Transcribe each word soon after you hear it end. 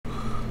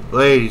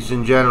Ladies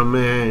and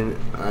gentlemen,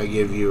 I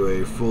give you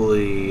a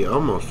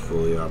almost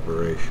fully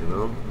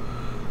operational.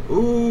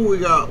 Ooh, we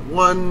got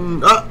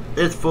one.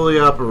 It's fully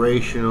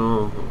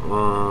operational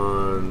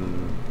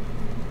on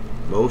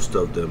most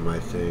of them,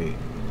 I think.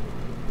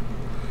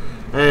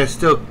 And it's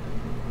still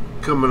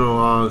coming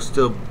along,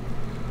 still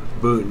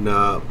booting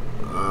up.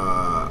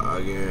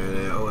 Again,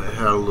 it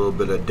had a little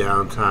bit of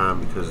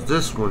downtime because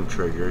this one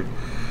triggered.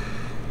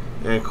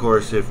 And of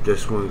course, if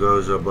this one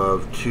goes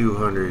above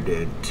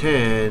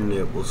 210,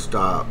 it will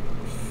stop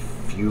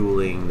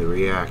fueling the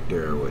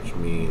reactor, which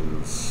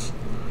means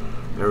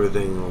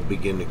everything will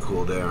begin to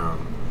cool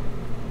down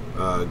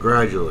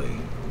gradually.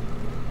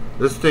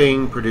 This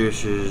thing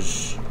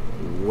produces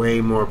way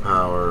more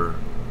power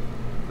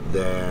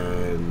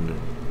than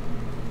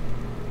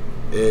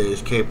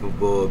is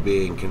capable of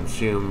being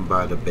consumed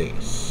by the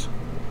base.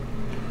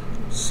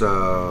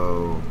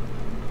 So,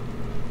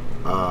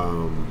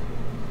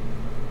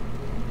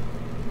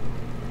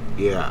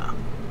 yeah,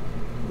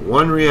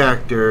 one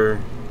reactor,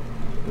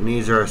 and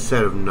these are a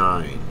set of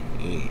 9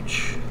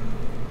 each.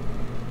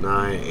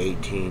 9,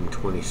 18,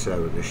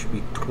 27. There should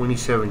be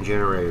 27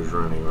 generators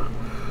running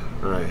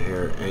right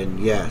here. And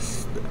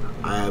yes,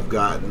 I have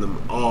gotten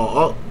them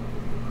all.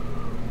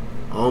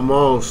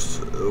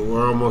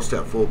 We're almost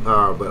at full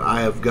power, but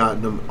I have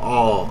gotten them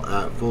all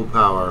at full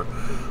power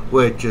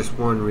with just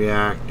one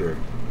reactor.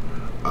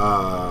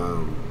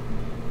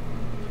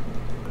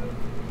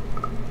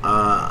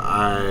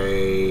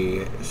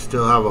 I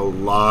still have a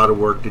lot of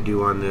work to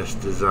do on this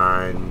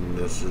design.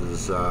 This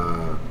is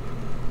a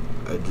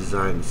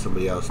design that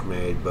somebody else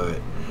made,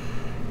 but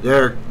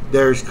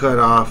there's cut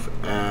off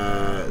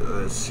at,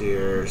 let's see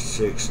here,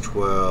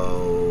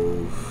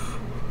 612,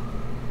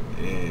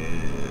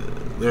 and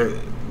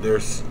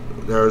theirs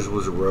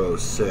was a row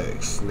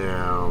 6.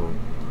 Now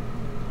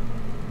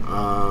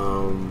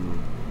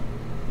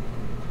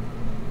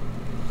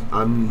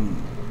I'm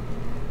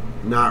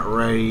not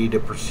ready to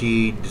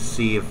proceed to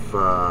see if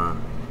I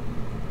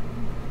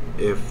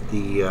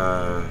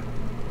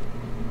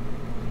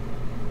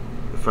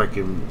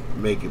can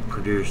make it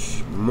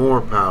produce more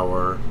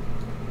power,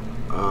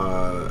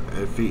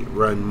 if it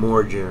run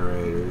more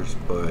generators.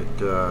 But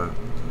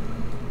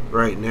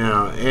right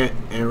now,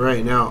 and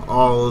right now,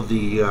 all of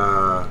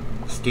the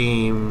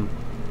steam,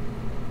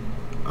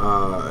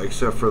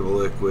 except for the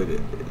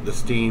liquid, the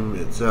steam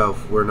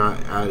itself, we're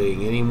not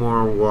adding any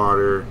more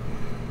water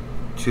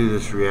to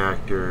this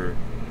reactor,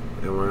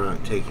 and we're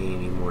not taking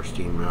any more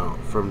steam out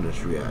from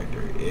this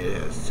reactor.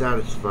 It has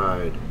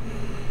satisfied.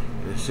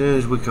 And as soon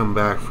as we come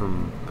back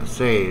from a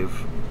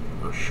save,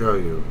 I'll show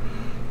you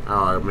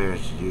how I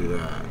managed to do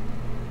that.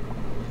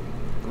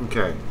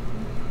 Okay,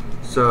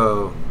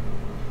 so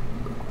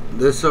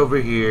this over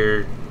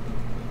here,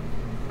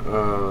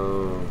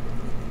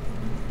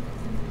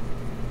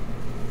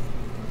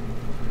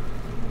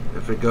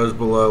 if it goes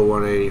below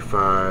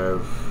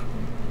 185,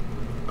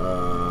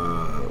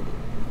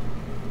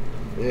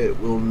 it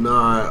will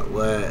not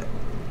let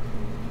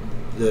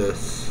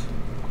this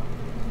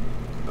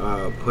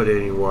put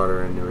any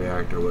water in the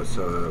reactor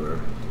whatsoever,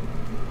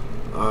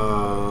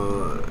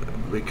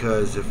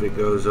 because if it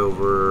goes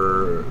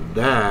over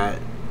that,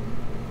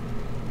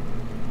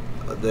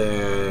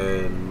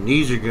 then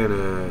these are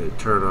gonna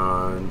turn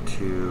on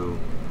to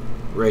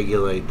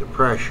regulate the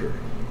pressure.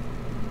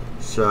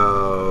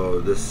 So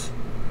this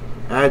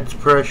adds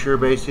pressure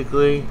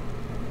basically,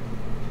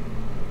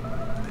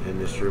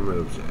 and this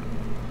removes it.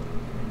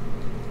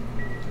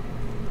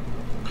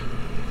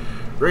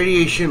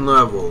 Radiation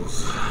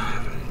levels,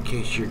 in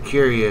case you're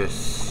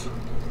curious.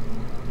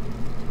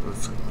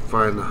 Let's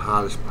find the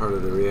hottest part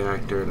of the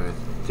reactor, and I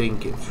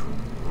think it's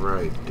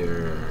right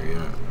there.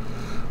 Yeah,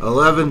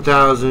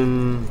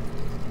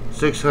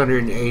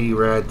 11,680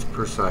 rads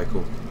per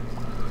cycle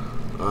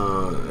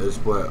is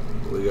what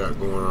we got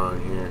going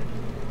on here.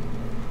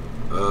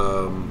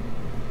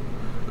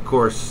 Of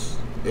course,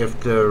 if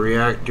the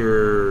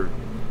reactor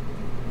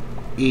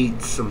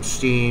eats some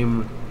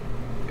steam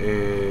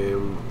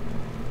and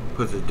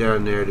puts it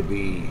down there to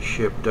be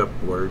shipped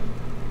upward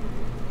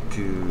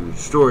to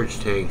storage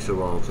tanks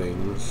of all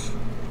things,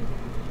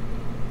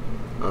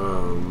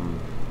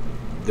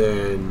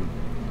 then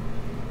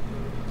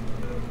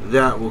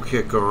that will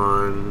kick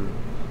on.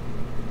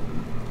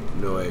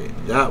 No, wait,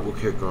 that will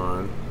kick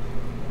on,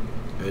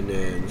 and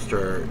then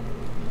start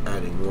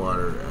adding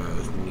water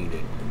as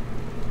needed.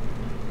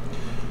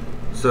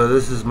 So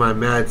this is my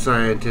mad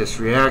scientist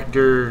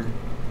reactor,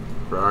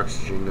 for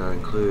oxygen not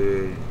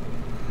included.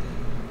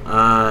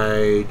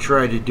 I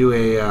tried to do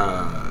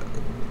a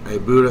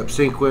boot up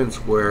sequence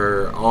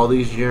where all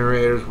these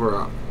generators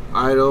were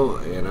idle,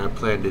 and I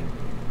plan to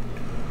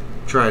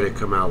try to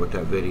come out with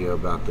that video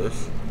about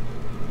this.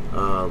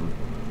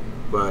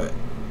 But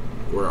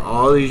where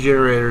all these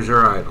generators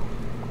are idle,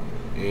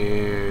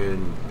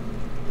 and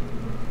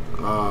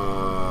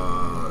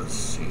let's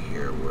see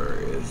here, where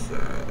is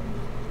that?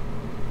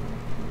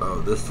 Oh,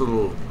 this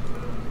little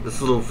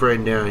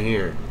friend down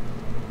here.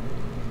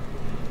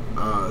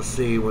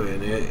 See,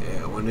 when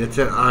it's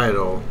at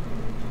idle,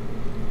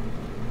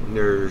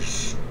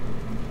 there's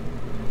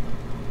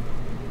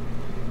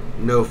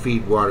no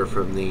feed water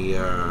from the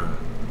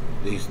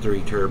these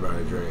 3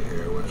 turbines right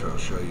here, which I'll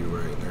show you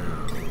right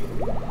now.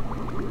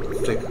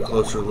 Let's take a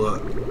closer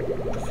look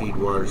at the feed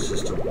water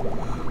system.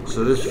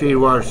 So this feed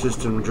water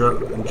system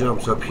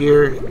jumps up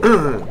here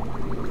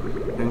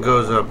and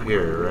goes up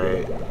here,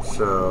 right?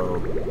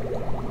 So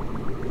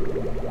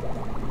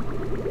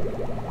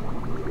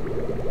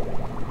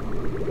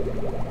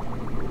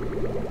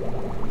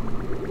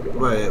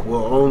but it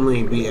will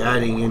only be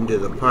adding into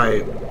the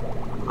pipe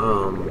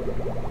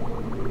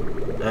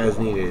as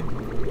needed.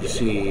 You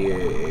see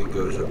it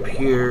goes up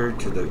here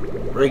to the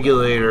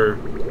regulator,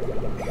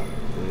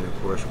 and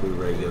of course we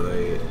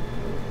regulate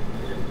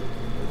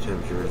the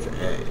temperatures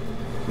at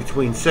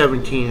between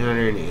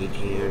 1700 and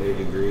 1800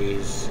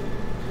 degrees.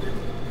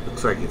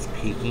 Looks like it's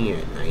peaking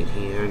at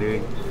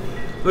 1900,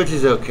 which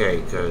is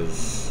okay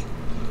because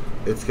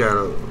it's got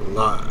a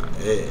lot.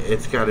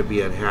 It's got to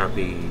be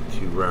unhappy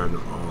to run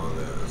all of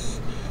this.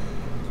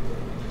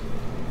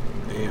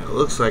 And it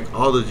looks like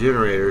all the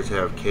generators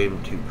have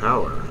came to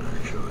power.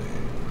 Actually,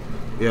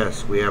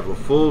 yes, we have a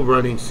full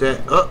running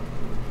set.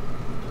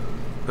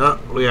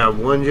 We have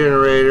one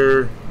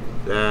generator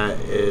that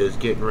is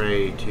getting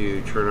ready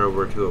to turn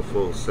over to a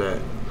full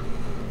set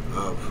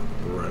of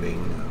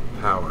running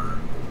power.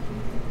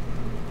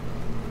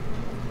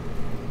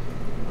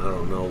 I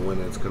don't know when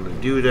it's going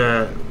to do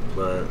that,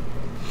 but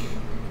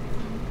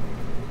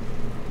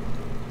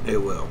it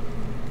will.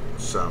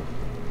 So,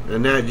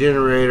 and that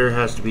generator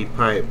has to be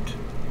piped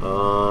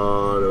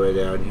all the way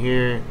down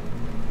here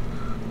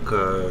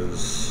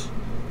because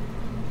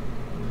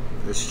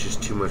it's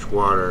just too much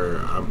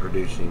water I'm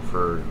producing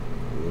for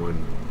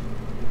one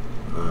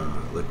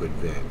liquid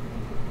vent.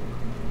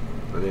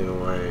 But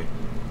anyway,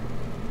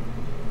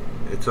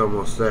 it's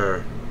almost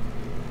there.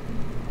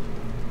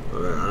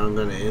 But I'm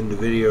going to end the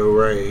video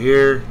right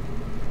here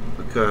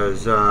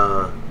because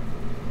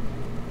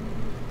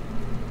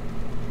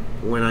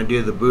when I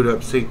do the boot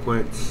up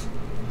sequence,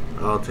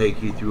 I'll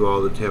take you through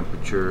all the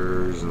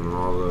temperatures and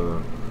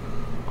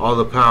all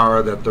the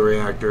power that the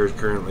reactor is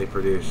currently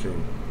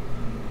producing.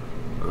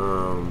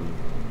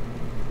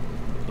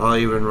 I'll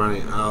even run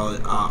it.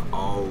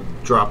 I'll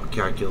drop a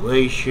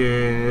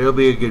calculation. It'll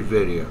be a good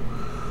video,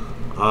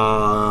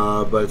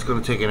 but it's going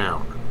to take an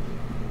hour,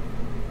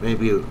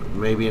 maybe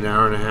an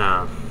hour and a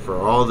half for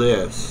all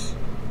this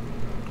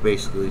to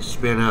basically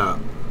spin up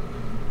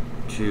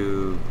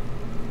to.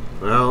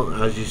 Well,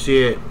 as you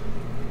see it,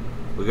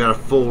 we got a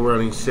full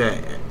running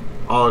set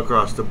all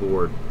across the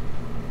board.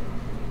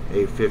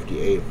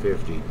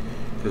 850.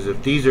 Because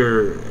if these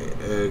are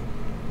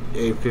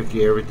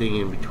 850, everything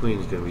in between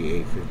is going to be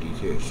 850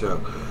 too.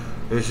 So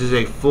this is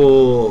a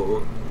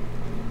full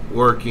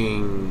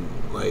working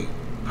like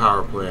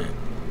power plant,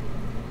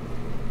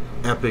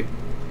 epic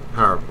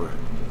power plant.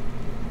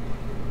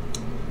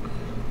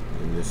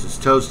 And this is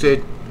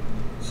Toasted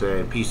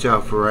saying peace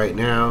out for right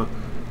now,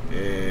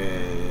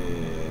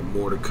 and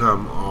more to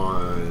come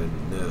on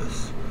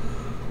this.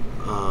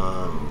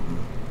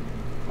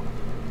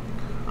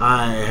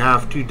 I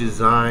have to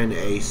design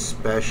a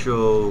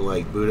special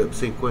like boot up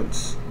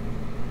sequence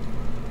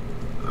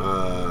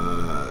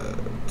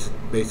to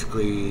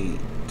basically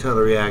tell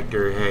the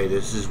reactor, hey,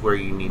 this is where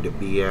you need to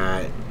be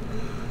at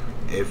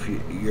if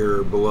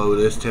you're below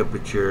this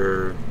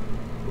temperature,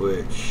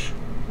 which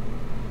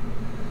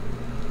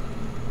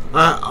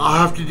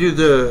I'll have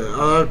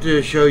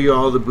to show you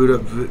all the boot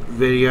up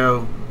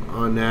video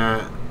on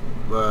that,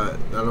 but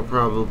that'll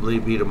probably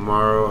be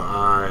tomorrow.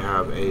 I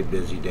have a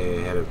busy day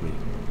ahead of me.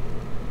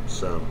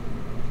 So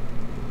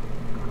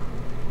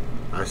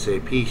I say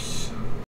peace.